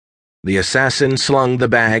The assassin slung the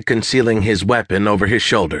bag concealing his weapon over his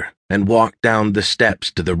shoulder and walked down the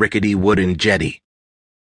steps to the rickety wooden jetty.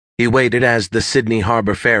 He waited as the Sydney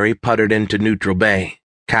Harbor ferry puttered into Neutral Bay,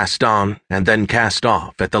 cast on and then cast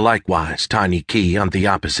off at the likewise tiny quay on the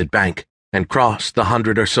opposite bank, and crossed the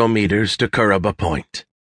 100 or so meters to Curraba Point.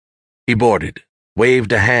 He boarded,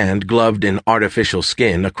 waved a hand gloved in artificial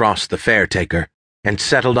skin across the fare-taker, and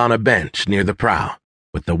settled on a bench near the prow,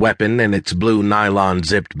 with the weapon in its blue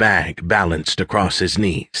nylon-zipped bag balanced across his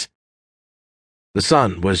knees. The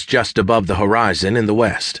sun was just above the horizon in the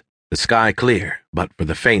west, the sky clear but for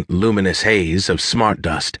the faint luminous haze of smart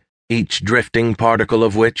dust, each drifting particle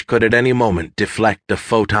of which could at any moment deflect a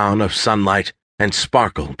photon of sunlight and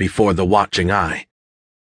sparkle before the watching eye.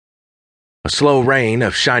 A slow rain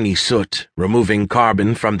of shiny soot, removing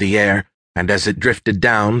carbon from the air, and as it drifted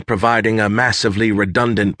down, providing a massively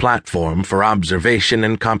redundant platform for observation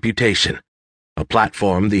and computation, a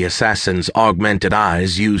platform the assassin's augmented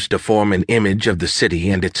eyes used to form an image of the city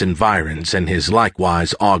and its environs in his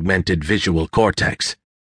likewise augmented visual cortex.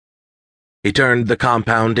 He turned the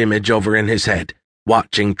compound image over in his head,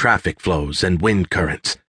 watching traffic flows and wind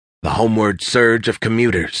currents, the homeward surge of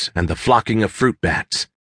commuters and the flocking of fruit bats,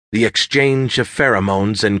 the exchange of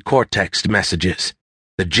pheromones and cortex messages,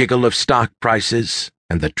 the jiggle of stock prices,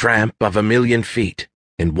 and the tramp of 1,000,000 feet,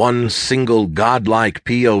 in one single godlike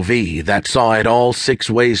POV that saw it all 6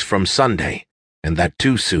 ways from Sunday, and that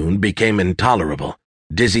too soon became intolerable,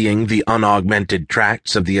 dizzying the unaugmented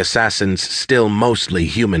tracts of the assassin's still mostly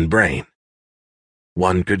human brain.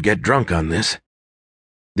 One could get drunk on this.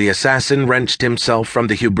 The assassin wrenched himself from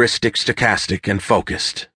the hubristic stochastic and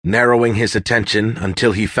focused, narrowing his attention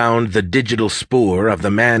until he found the digital spoor of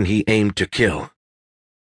the man he aimed to kill.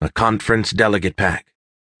 A conference delegate pack,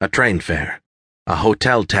 a train fare, a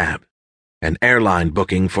hotel tab, an airline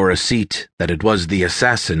booking for a seat that it was the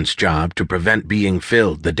assassin's job to prevent being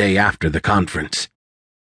filled the day after the conference.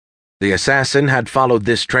 The assassin had followed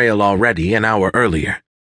this trail already an hour earlier,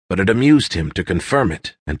 but it amused him to confirm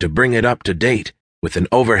it and to bring it up to date with an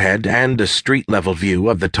overhead and a street-level view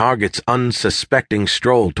of the target's unsuspecting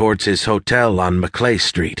stroll towards his hotel on Macleod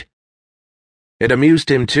Street. It amused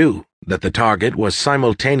him, too, that the target was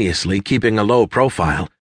simultaneously keeping a low profile,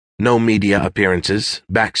 no media appearances,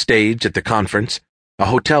 backstage at the conference, a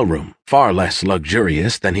hotel room far less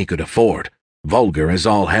luxurious than he could afford, vulgar as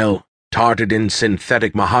all hell, tarted in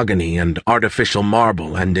synthetic mahogany and artificial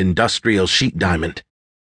marble and industrial sheet diamond,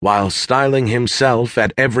 while styling himself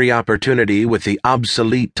at every opportunity with the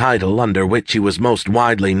obsolete title under which he was most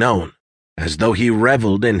widely known, as though he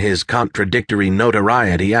reveled in his contradictory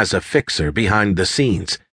notoriety as a fixer behind the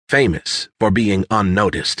scenes, famous for being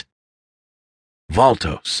unnoticed.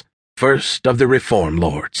 Valtos, first of the Reform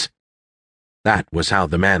Lords. That was how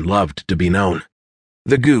the man loved to be known.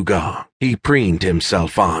 The gewgaw he preened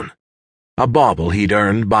himself on. A bauble he'd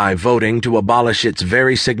earned by voting to abolish its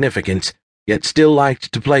very significance, yet still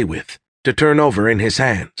liked to play with, to turn over in his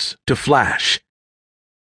hands, to flash.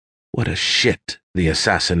 What a shit, the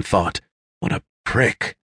assassin thought. What a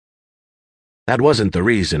prick. That wasn't the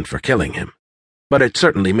reason for killing him, but it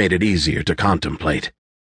certainly made it easier to contemplate.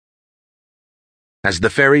 As the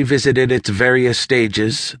ferry visited its various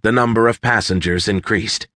stages, the number of passengers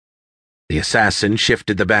increased. The assassin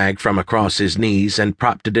shifted the bag from across his knees and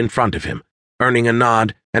propped it in front of him, earning a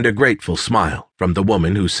nod and a grateful smile from the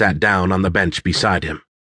woman who sat down on the bench beside him.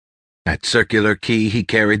 At Circular Quay he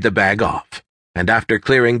carried the bag off, and after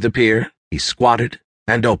clearing the pier, he squatted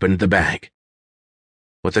and opened the bag.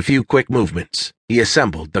 With a few quick movements, he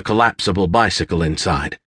assembled the collapsible bicycle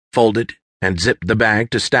inside, folded and zipped the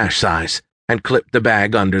bag to stash size, and clipped the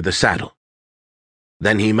bag under the saddle.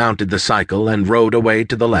 Then he mounted the cycle and rode away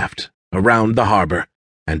to the left, around the harbor,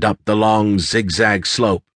 and up the long zigzag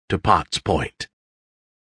slope to Potts Point.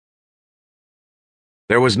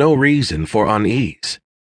 There was no reason for unease.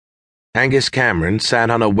 Angus Cameron sat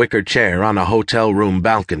on a wicker chair on a hotel room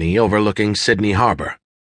balcony overlooking Sydney Harbor.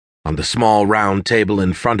 On the small round table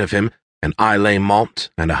in front of him, an Islay malt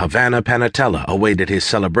and a Havana panatella awaited his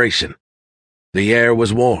celebration. The air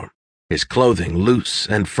was warm, his clothing loose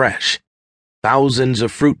and fresh. Thousands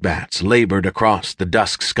of fruit bats labored across the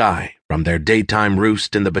dusk sky, from their daytime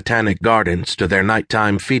roost in the Botanic Gardens to their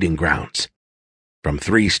nighttime feeding grounds. From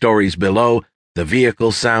 3 stories below, the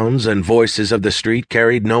vehicle sounds and voices of the street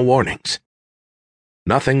carried no warnings.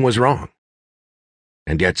 Nothing was wrong.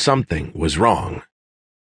 And yet something was wrong.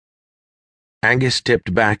 Angus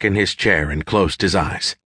tipped back in his chair and closed his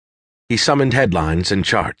eyes. He summoned headlines and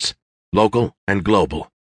charts, local and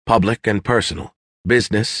global, public and personal,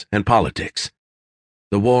 business and politics.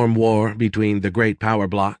 The warm war between the great power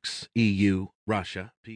blocs, EU, Russia,